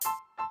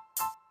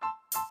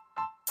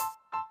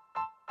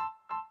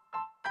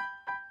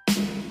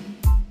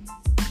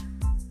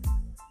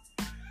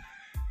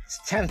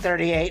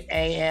10:38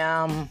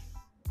 a.m.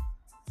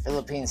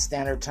 Philippine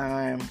Standard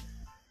Time.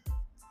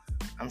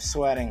 I'm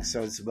sweating,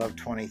 so it's above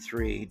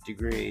 23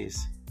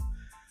 degrees.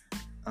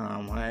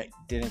 I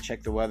didn't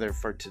check the weather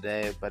for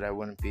today, but I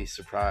wouldn't be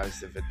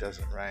surprised if it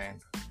doesn't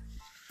rain.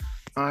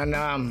 On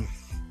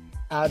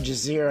Al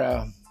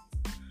Jazeera,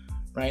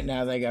 right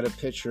now they got a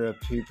picture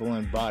of people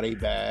in body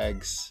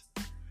bags.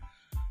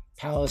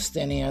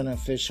 Palestinian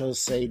officials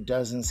say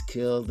dozens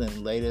killed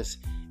in latest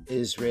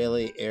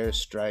Israeli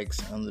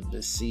airstrikes on the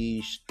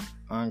besieged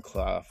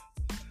enclave.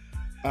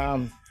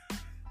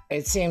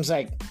 It seems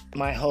like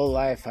my whole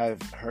life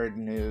I've heard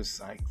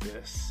news like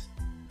this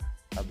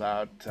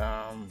about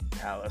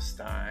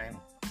Palestine.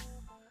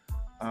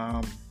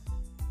 And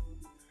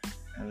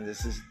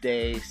this is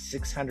day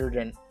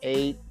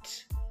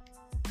 608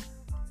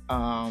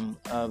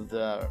 of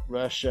the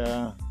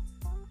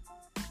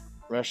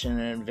Russian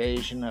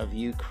invasion of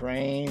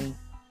Ukraine.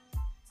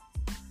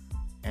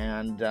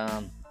 And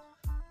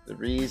the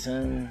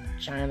reason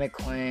China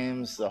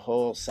claims the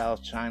whole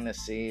South China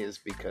Sea is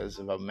because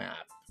of a map.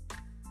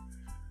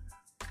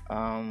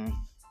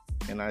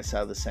 And I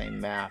saw the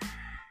same map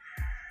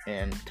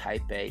in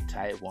Taipei,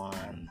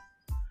 Taiwan,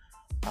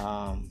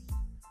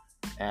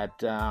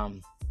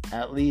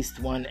 at least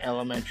one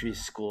elementary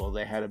school.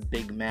 They had a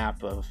big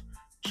map of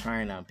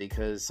China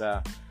because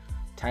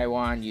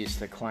Taiwan used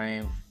to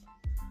claim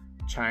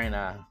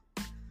China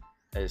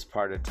as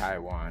part of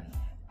Taiwan,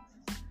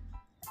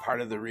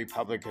 part of the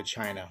Republic of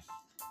China.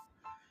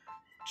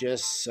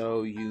 Just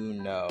so you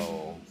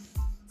know.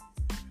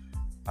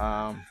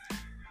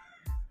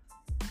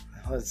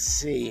 Let's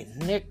see.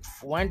 Nick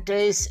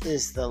Fuentes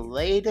is the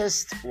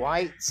latest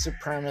white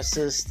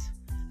supremacist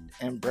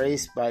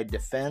embraced by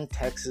Defend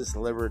Texas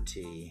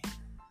Liberty.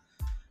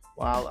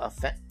 While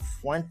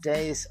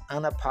Fuentes'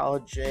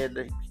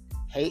 unapologetic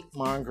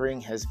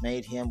hate-mongering has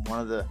made him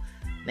one of the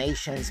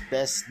nation's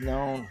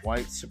best-known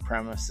white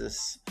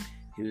supremacists,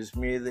 he was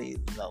merely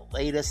the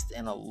latest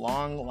in a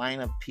long line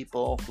of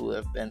people who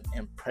have been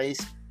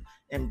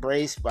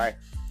embraced by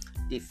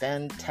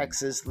Defend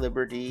Texas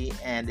Liberty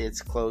and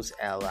its close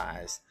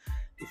allies.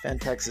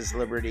 Defend Texas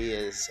Liberty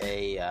is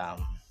a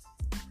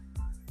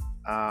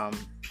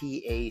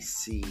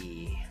PAC.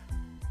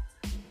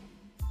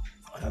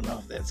 I don't know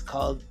if that's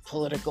called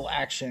Political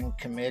Action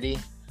Committee.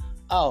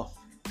 Oh,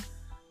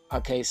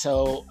 okay.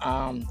 So,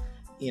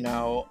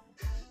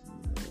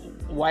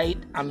 white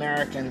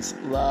Americans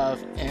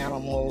love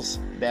animals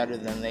better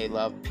than they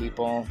love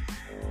people.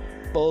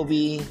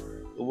 Bobby,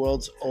 the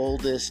world's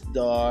oldest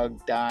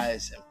dog,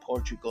 dies in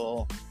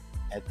Portugal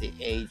at the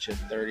age of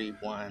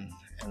 31,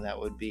 and that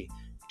would be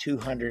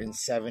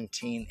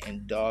 217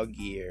 in dog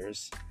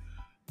years.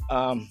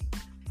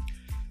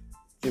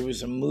 There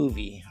was a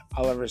movie,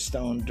 Oliver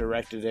Stone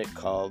directed it,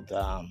 called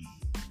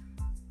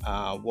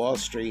Wall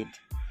Street,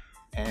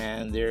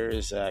 and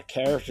there's a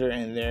character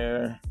in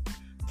there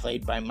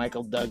played by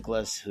Michael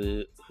Douglas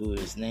who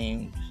is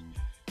named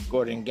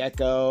Gordon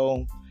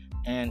Gekko,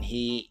 and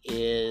he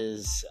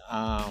is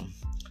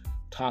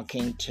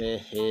talking to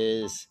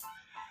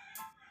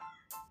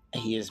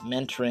he is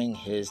mentoring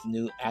his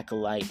new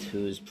acolyte,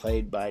 who is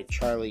played by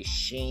Charlie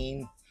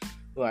Sheen,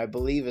 who I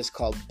believe is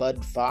called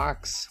Bud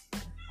Fox.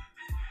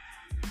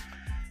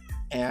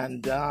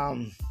 And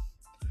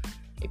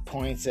he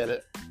points at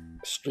a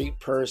street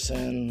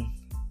person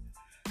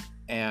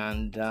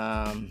and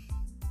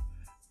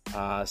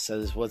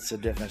says, "What's the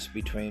difference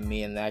between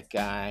me and that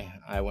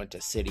guy? I went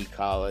to City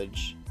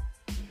College,"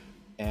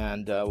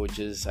 and which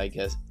is, I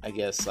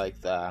guess, like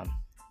the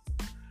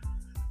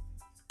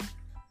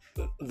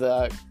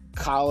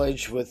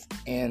college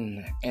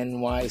within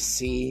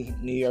NYC,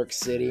 New York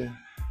City.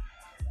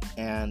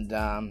 And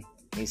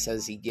he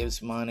says he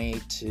gives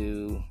money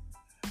to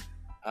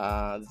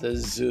the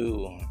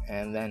zoo,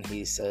 and then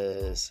he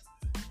says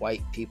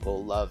white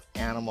people love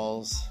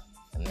animals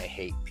and they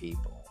hate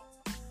people.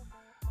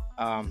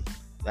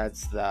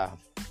 That's the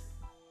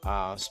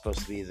supposed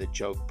to be the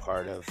joke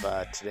part of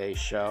today's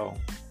show.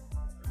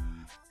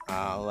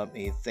 Let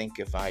me think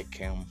if I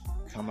can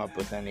come up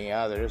with any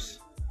others.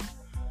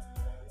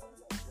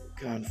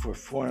 Gone for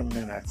 4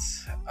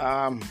 minutes.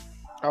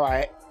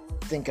 I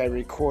think I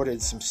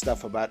recorded some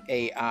stuff about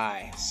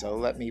AI, so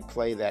let me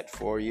play that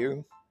for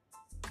you.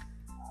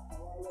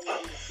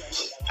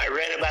 I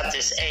read about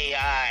this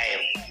AI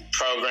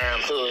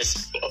program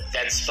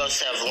that's supposed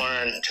to have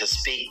learned to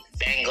speak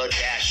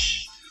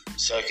Bangladesh,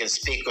 so it can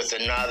speak with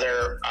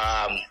another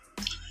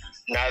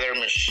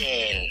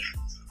machine.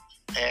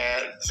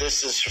 And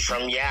this is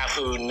from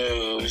Yahoo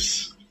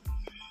News.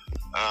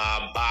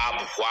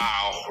 Bob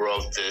Wow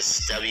wrote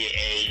this,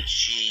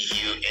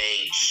 WAGUH.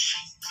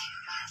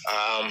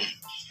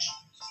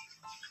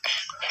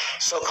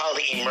 So-called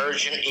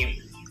emergent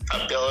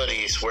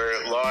abilities,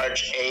 where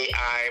large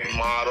AI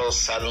models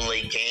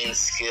suddenly gain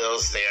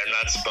skills they are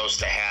not supposed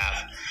to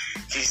have.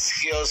 These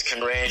skills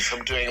can range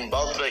from doing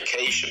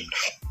multiplication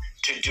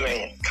to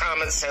doing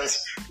common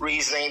sense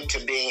reasoning to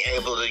being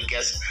able to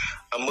guess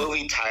a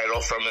movie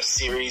title from a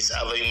series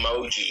of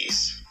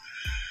emojis.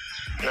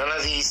 None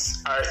of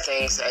these are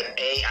things that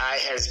AI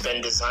has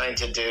been designed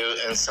to do,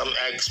 and some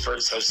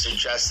experts have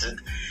suggested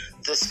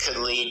this could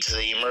lead to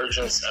the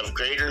emergence of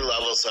greater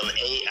levels of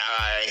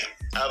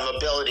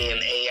ability in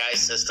AI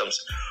systems,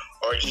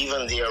 or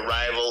even the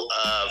arrival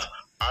of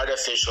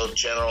artificial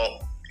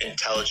general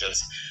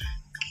intelligence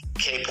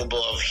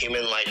capable of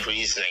human-like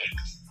reasoning.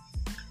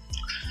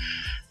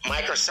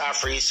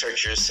 Microsoft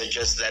researchers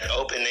suggest that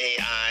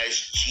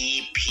OpenAI's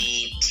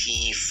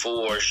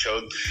GPT-4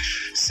 showed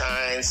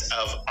signs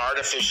of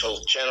artificial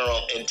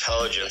general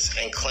intelligence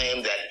and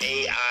claimed that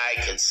AI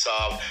could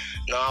solve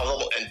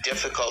novel and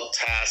difficult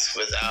tasks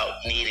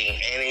without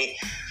needing any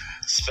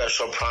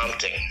special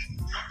prompting.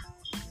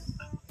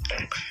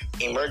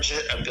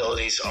 Emergent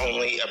abilities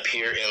only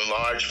appear in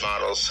large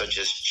models such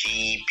as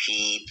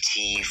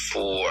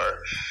GPT-4,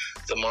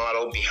 the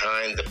model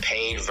behind the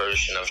paid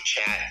version of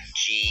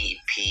ChatGPT,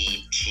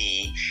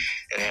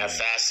 and have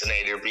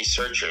fascinated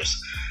researchers.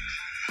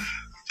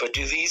 But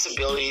do these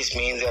abilities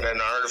mean that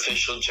an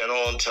artificial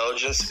general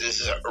intelligence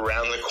is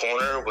around the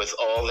corner with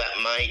all that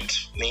might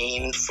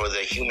mean for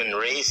the human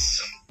race?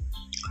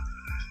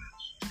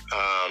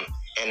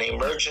 An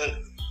emergent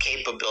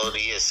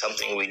capability is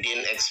something we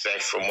didn't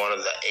expect from one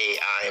of the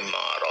AI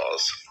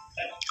models.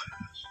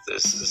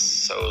 This is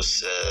so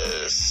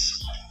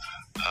says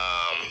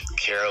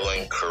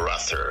Carolyn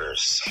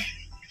Carruthers.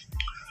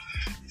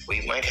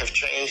 We might have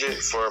changed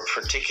it for a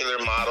particular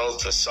model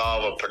to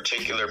solve a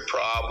particular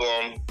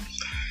problem,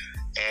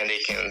 and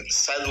it can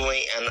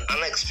suddenly and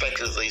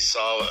unexpectedly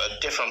solve a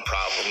different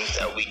problem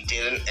that we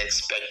didn't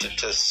expect it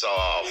to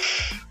solve.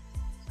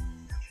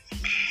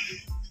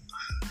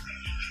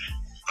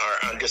 Our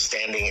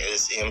understanding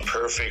is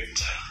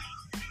imperfect.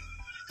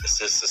 Is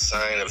this a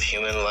sign of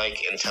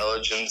human-like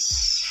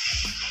intelligence?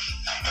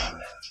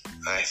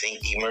 I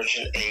think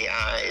emergent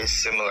AI is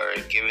similar.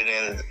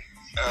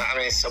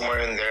 Somewhere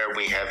in there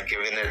we have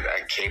given it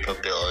a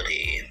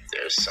capability.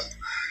 There's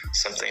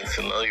something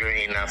familiar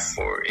enough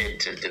for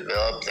it to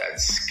develop that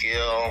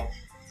skill.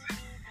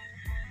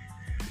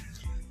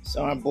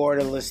 So I'm bored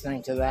of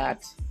listening to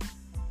that.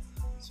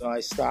 So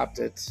I stopped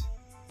it.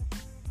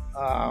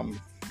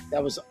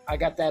 I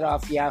got that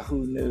off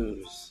Yahoo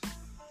News.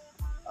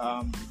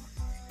 Let's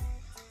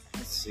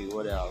see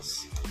what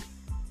else.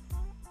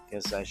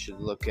 Guess I should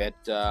look at.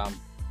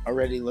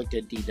 Already looked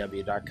at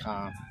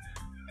DW.com,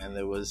 and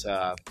there was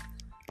a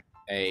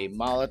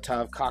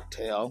Molotov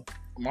cocktail.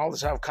 A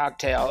Molotov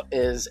cocktail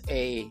is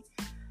a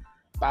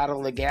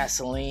bottle of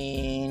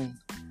gasoline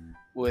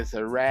with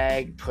a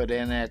rag put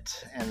in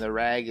it, and the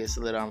rag is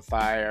lit on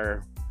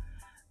fire.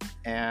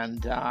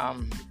 And a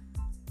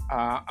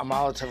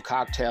Molotov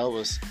cocktail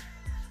was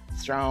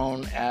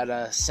thrown at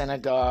a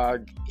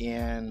synagogue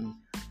in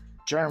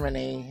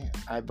Germany.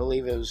 I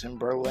believe it was in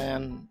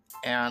Berlin.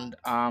 And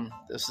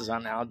this is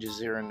on Al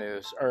Jazeera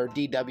News, or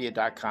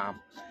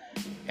DW.com.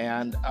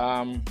 And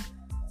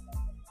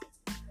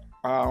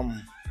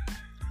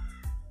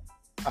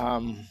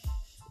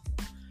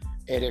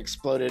it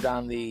exploded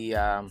on the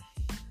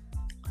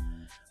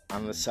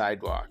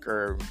sidewalk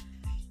or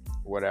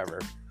whatever.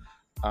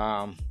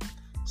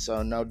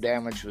 So no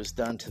damage was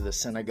done to the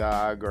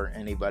synagogue or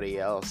anybody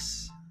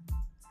else.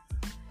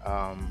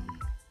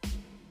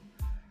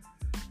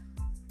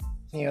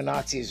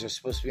 Neo-Nazis are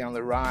supposed to be on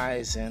the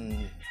rise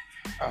in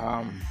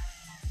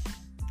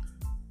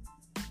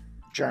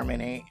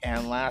Germany,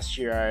 and last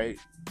year I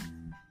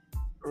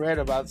read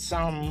about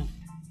some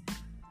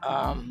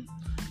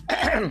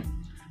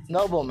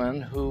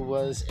nobleman who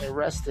was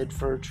arrested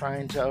for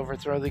trying to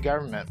overthrow the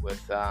government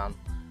with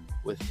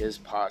his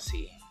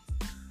posse.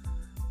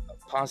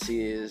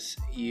 Posse is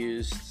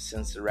used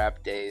since the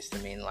rap days to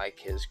mean like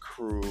his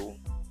crew,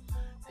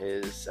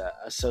 his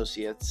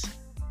associates.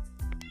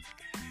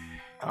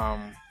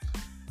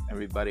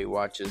 Everybody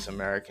watches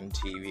American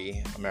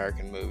TV,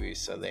 American movies,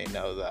 so they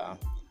know the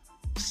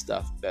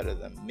stuff better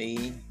than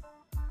me.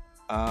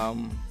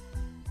 AP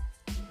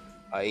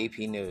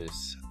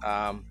News.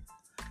 I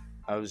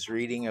was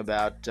reading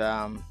about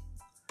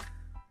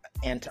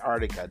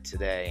Antarctica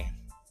today,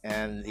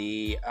 and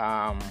the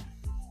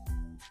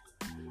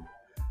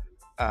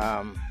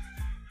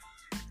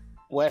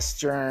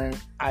Western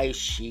Ice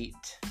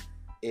Sheet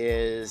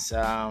is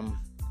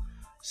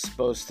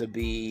supposed to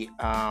be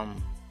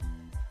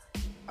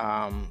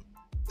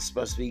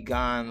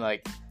gone,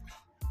 like,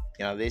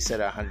 they said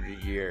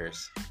 100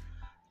 years.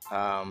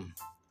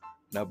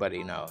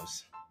 Nobody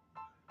knows.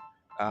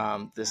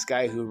 This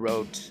guy who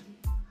wrote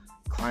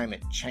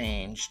Climate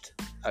Changed,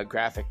 a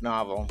graphic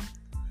novel,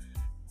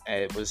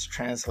 it was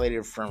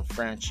translated from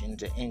French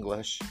into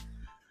English.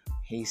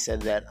 He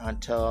said that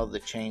until the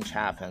change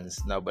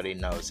happens, nobody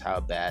knows how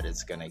bad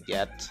it's going to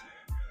get.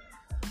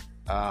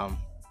 I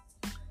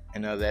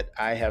know that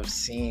I have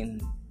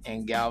seen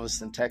in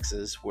Galveston,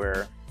 Texas,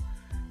 where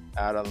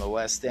out on the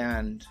West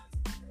End,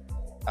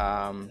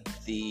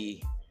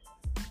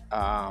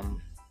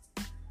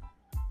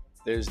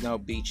 there's no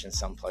beach in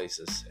some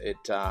places.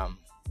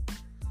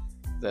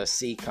 The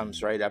sea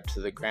comes right up to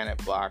the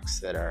granite blocks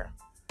that are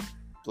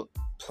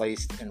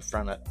placed in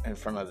front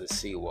of the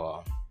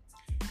seawall.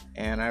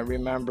 And I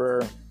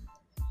remember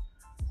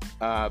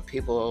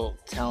people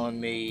telling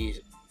me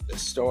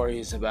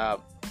stories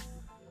about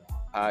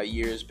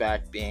years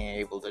back being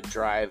able to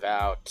drive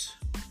out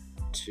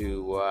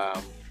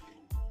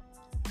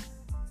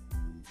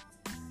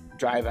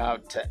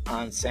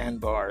on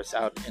sandbars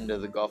out into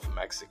the Gulf of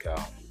Mexico.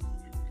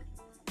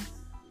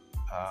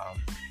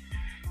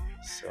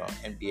 So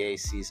NBA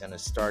season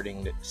is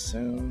starting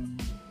soon.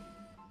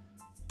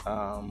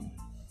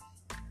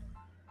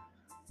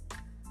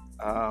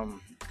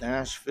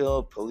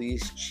 Nashville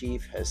police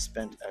chief has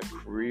spent a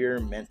career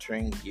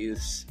mentoring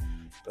youths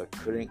but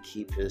couldn't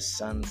keep his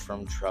son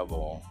from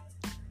trouble.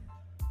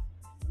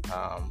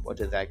 What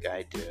did that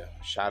guy do?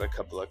 Shot a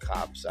couple of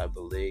cops, I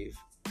believe.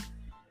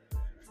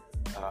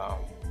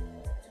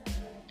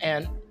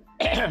 And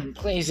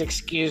please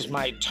excuse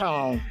my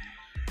tone.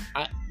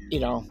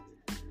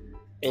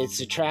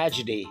 It's a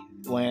tragedy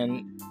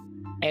when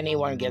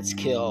anyone gets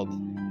killed.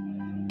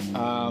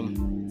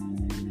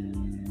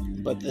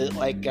 But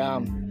like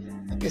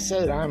I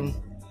said, I'm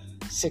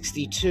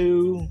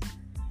 62,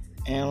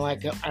 and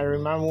like I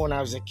remember when I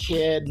was a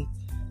kid,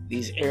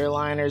 these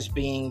airliners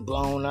being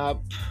blown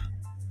up,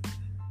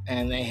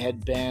 and they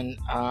had been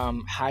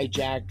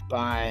hijacked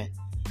by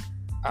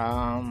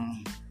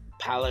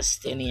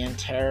Palestinian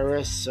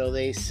terrorists, so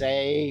they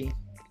say.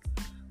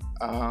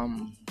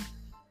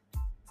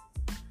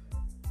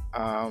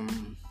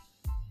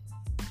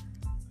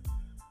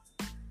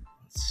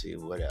 Let's see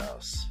what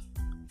else.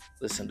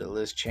 Listen to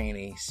Liz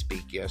Cheney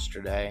speak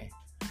yesterday.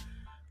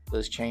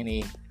 Liz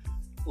Cheney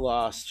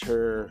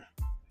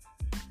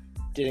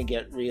didn't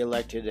get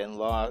reelected and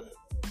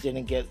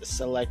didn't get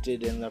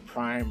selected in the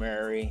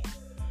primary.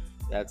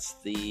 That's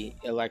the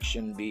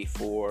election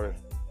before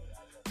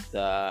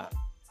the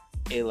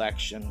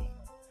election.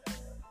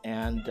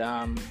 And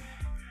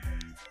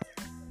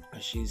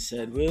she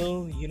said,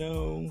 well,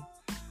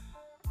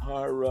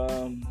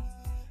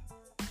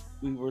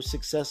 we were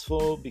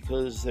successful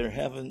because there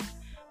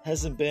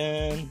hasn't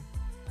been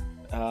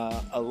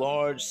a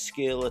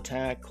large-scale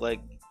attack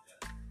like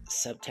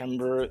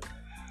September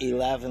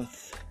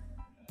 11th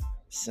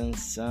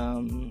since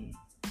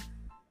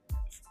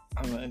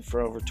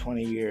for over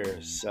 20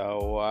 years.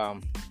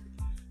 So,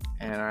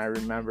 and I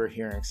remember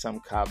hearing some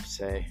cops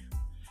say,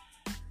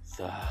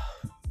 the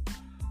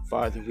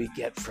farther we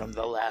get from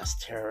the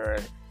last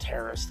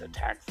terrorist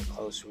attack, the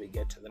closer we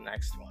get to the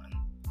next one.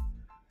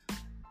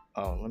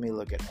 Oh, let me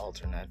look at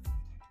alternate.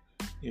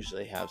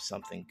 Usually have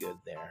something good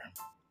there.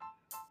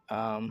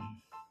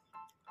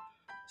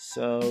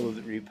 So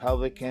the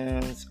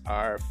Republicans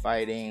are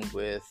fighting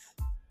with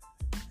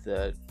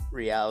the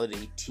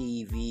reality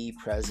TV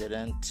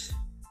president.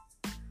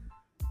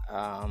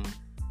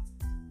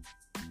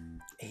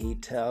 He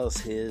tells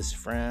his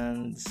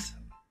friends,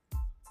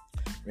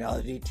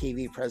 reality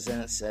TV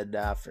president said,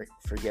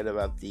 forget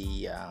about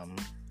the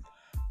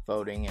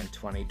voting in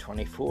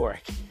 2024.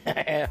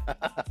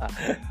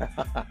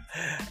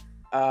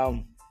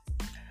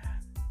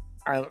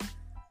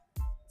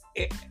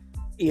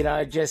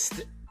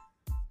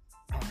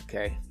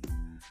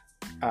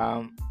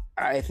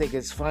 I think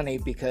it's funny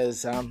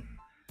because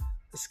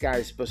this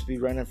guy's supposed to be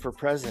running for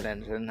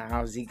president, and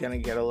how's he going to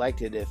get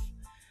elected if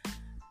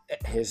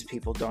his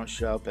people don't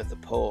show up at the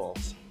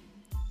polls?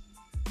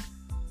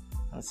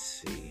 Let's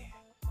see.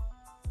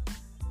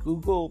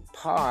 Google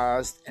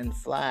paused and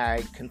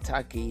flagged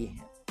Kentucky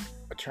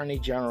Attorney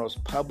General's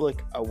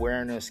public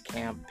awareness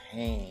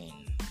campaign.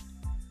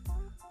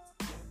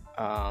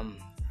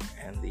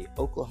 And the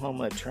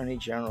Oklahoma Attorney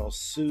General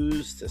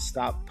sues to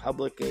stop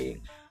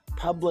publicly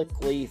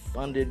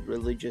funded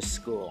religious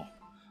school.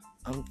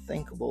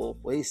 Unthinkable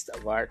waste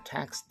of our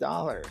tax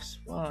dollars.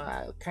 Well,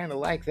 I kind of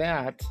like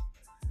that.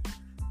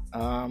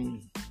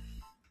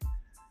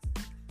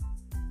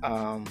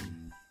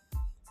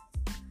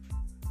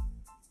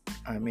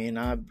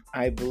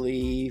 I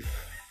believe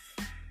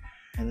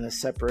in the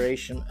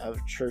separation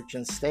of church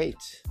and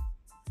state.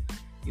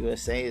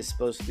 USA is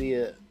supposed to be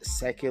a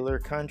secular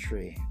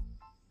country.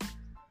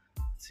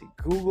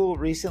 Google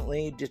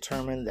recently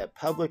determined that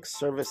public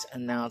service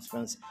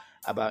announcements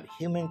about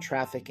human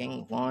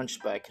trafficking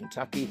launched by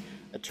Kentucky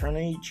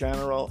Attorney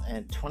General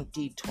and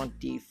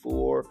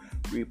 2024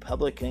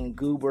 Republican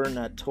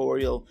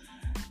gubernatorial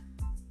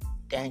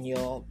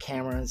Daniel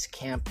Cameron's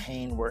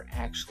campaign were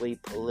actually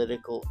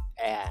political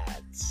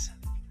ads.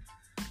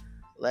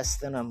 Less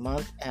than a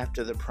month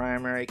after the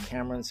primary,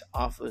 Cameron's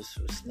office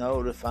was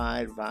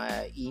notified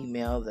via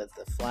email that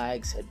the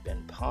flags had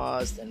been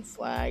paused and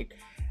flagged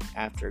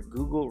after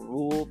Google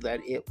ruled that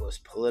it was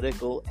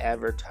political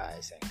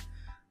advertising.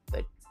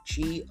 The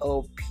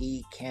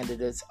GOP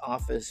candidate's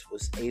office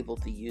was able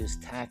to use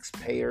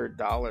taxpayer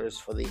dollars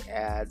for the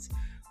ads,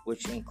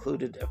 which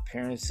included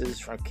appearances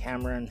from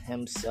Cameron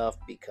himself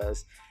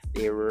because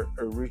they were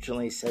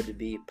originally said to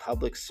be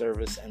public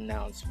service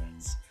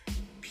announcements,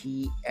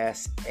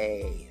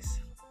 PSAs.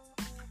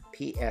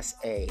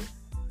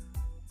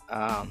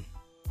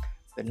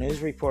 The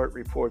news report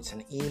reports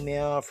an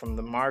email from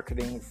the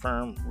marketing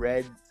firm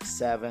Red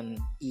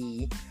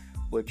 7E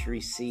which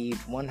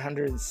received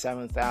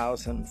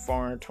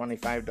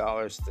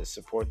 $107,425 to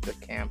support the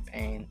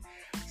campaign,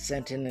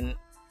 sent an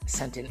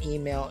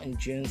email in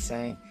June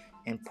saying,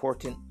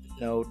 "Important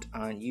note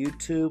on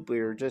YouTube, we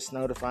were just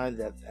notified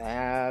that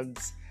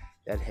ads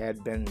that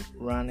had been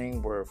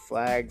running were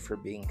flagged for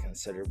being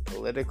considered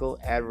political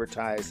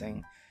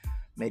advertising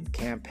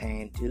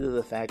mid-campaign due to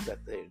the fact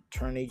that the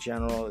Attorney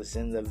General is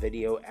in the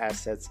video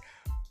assets.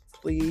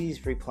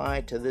 Please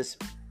reply to this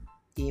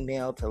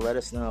email to let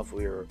us know if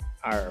we are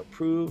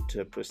approved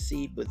to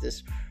proceed with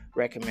this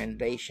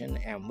recommendation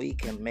and we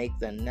can make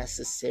the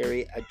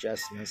necessary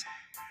adjustments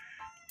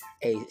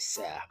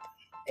ASAP.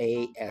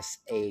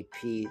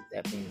 ASAP,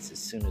 that means as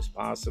soon as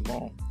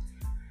possible."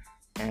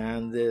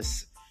 And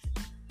this,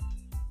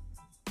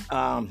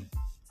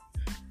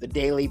 the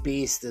Daily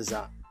Beast is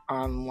an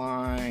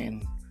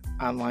online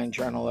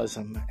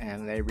journalism,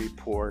 and they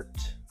report,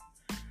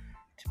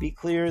 "To be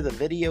clear, the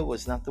video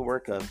was not the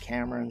work of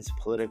Cameron's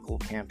political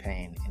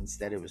campaign.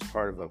 Instead, it was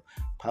part of a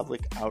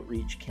public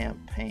outreach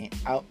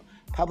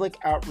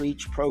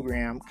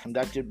program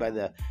conducted by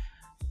the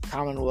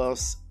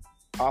Commonwealth's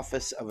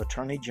Office of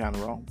Attorney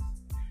General,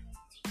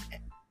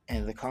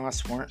 and the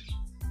costs weren't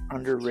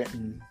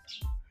underwritten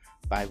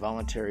by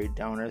voluntary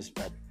donors,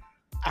 but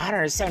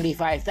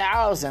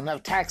 $175,000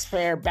 of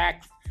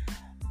taxpayer-backed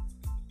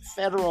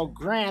federal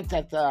grant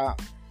that the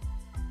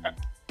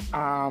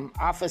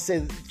Office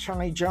of the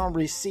Attorney General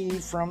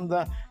received from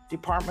the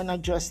Department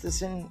of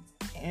Justice in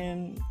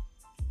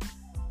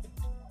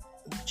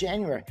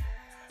January."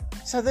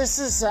 So this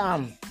is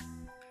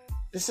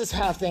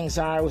how things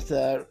are with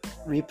the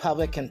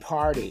Republican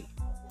Party,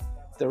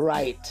 the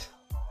right.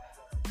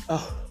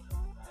 Oh,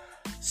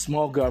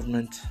 small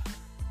government,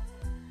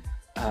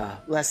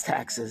 less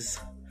taxes.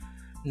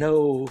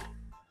 No,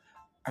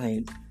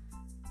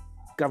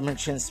 government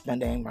shouldn't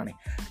spend any money.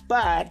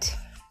 But,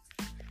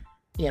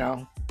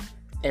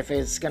 if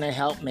it's going to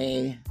help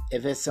me,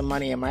 if it's some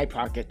money in my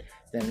pocket,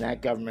 then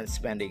that government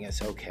spending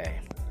is okay.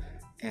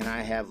 And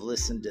I have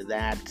listened to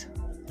that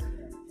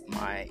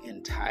my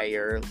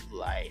entire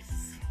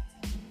life.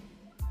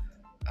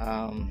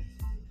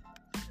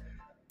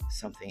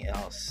 Something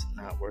else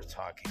not worth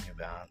talking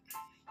about.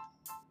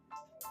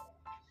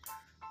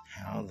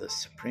 How the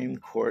Supreme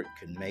Court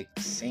could make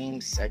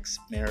same-sex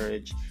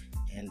marriage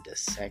into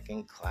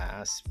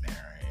second-class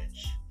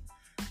marriage.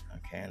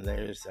 Okay, and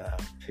there's a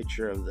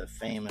picture of the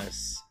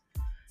famous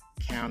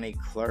county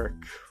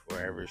clerk,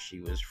 wherever she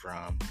was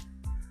from.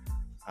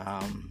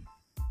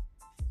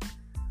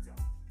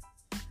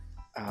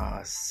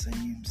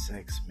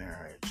 Same-sex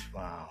marriage.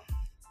 Wow,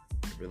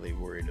 I'm really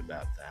worried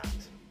about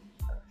that.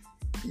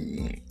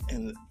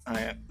 And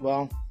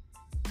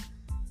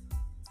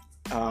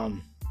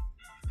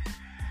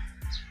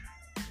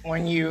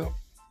when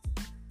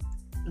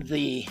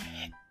the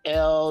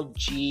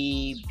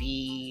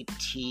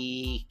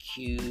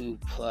LGBTQ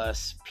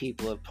plus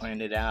people have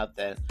pointed out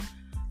that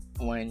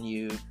when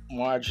you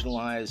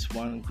marginalize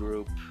one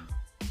group,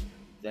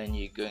 then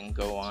you can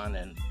go on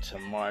and to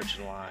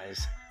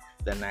marginalize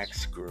the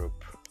next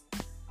group.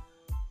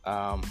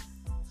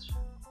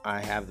 I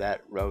have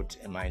that wrote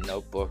in my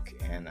notebook,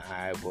 and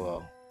I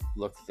will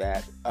look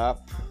that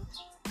up.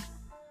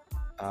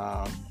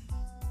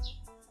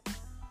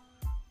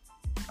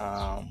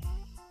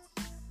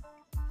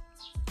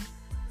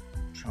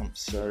 Trump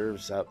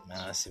serves up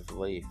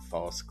massively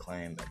false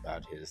claim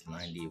about his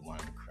 91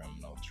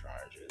 criminal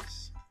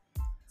charges.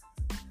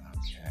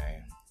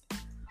 Okay,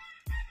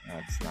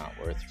 that's not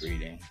worth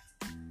reading.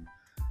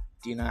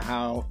 Do you know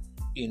how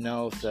you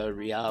know if the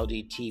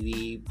reality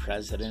TV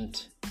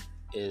president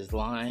is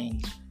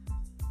lying?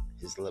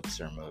 His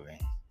lips are moving.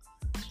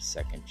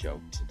 Second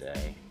joke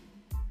today.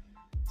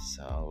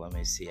 So let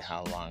me see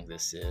how long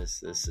this is.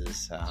 This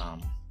is, I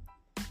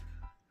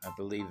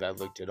believe I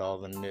looked at all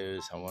the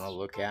news I want to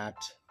look at.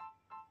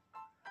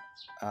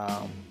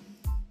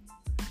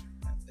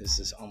 This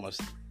is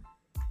almost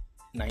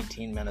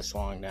 19 minutes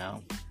long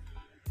now.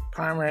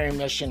 Primary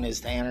mission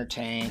is to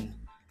entertain.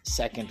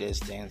 Second is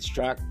to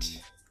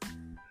instruct.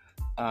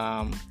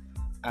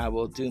 I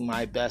will do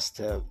my best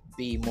to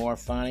be more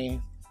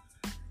funny.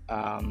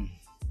 God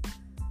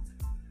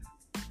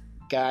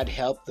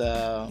help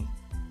the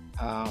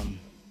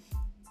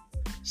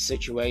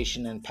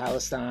situation in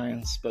Palestine.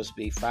 It's supposed to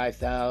be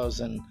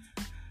 5,000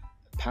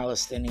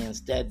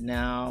 Palestinians dead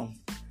now.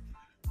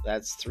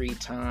 That's 3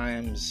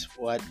 times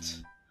what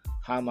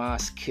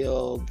Hamas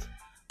killed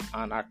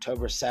on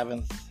October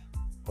 7th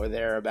or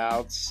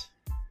thereabouts.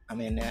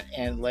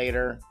 And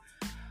later.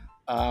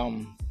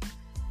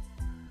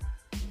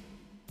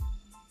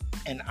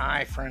 An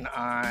eye for an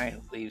eye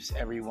leaves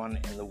everyone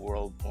in the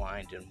world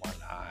blind in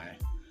one eye.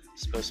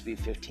 It's supposed to be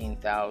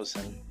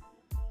 15,000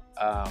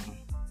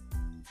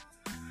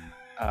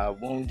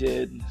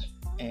 wounded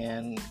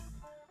in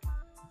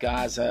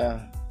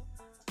Gaza.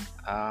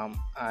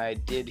 I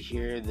did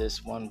hear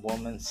this one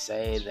woman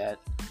say that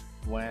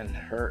when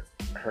her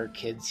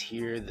kids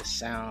hear the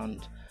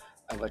sound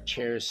of a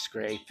chair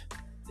scrape,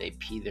 they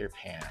pee their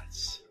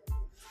pants.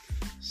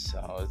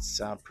 So it's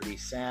pretty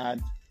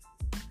sad.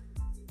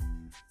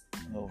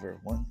 over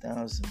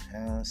 1,000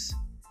 pass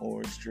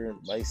forester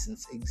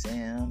license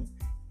exam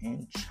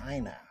in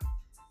China.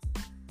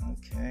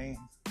 Okay.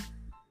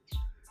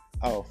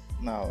 Oh,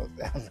 no,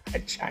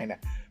 not China.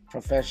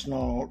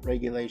 Professional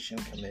Regulation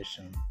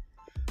Commission.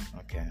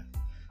 Okay.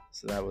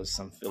 So that was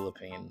some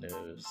Philippine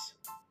news.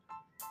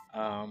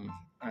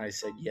 I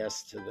said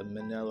yes to the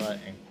Manila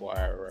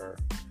Inquirer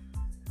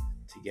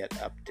to get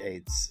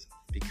updates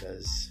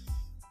because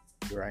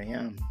here I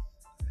am.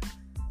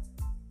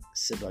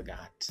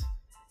 Sibagat,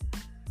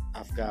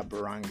 Afga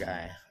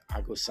Barangay,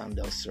 Agusan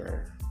del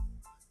Sur,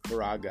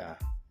 Caraga,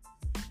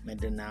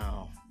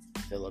 Mindanao,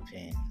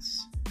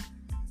 Philippines.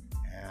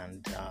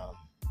 And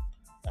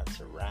that's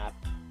a wrap.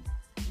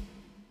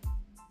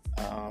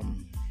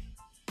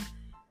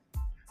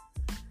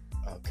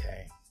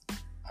 Okay.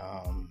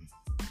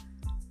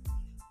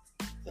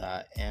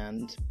 The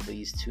end.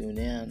 Please tune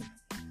in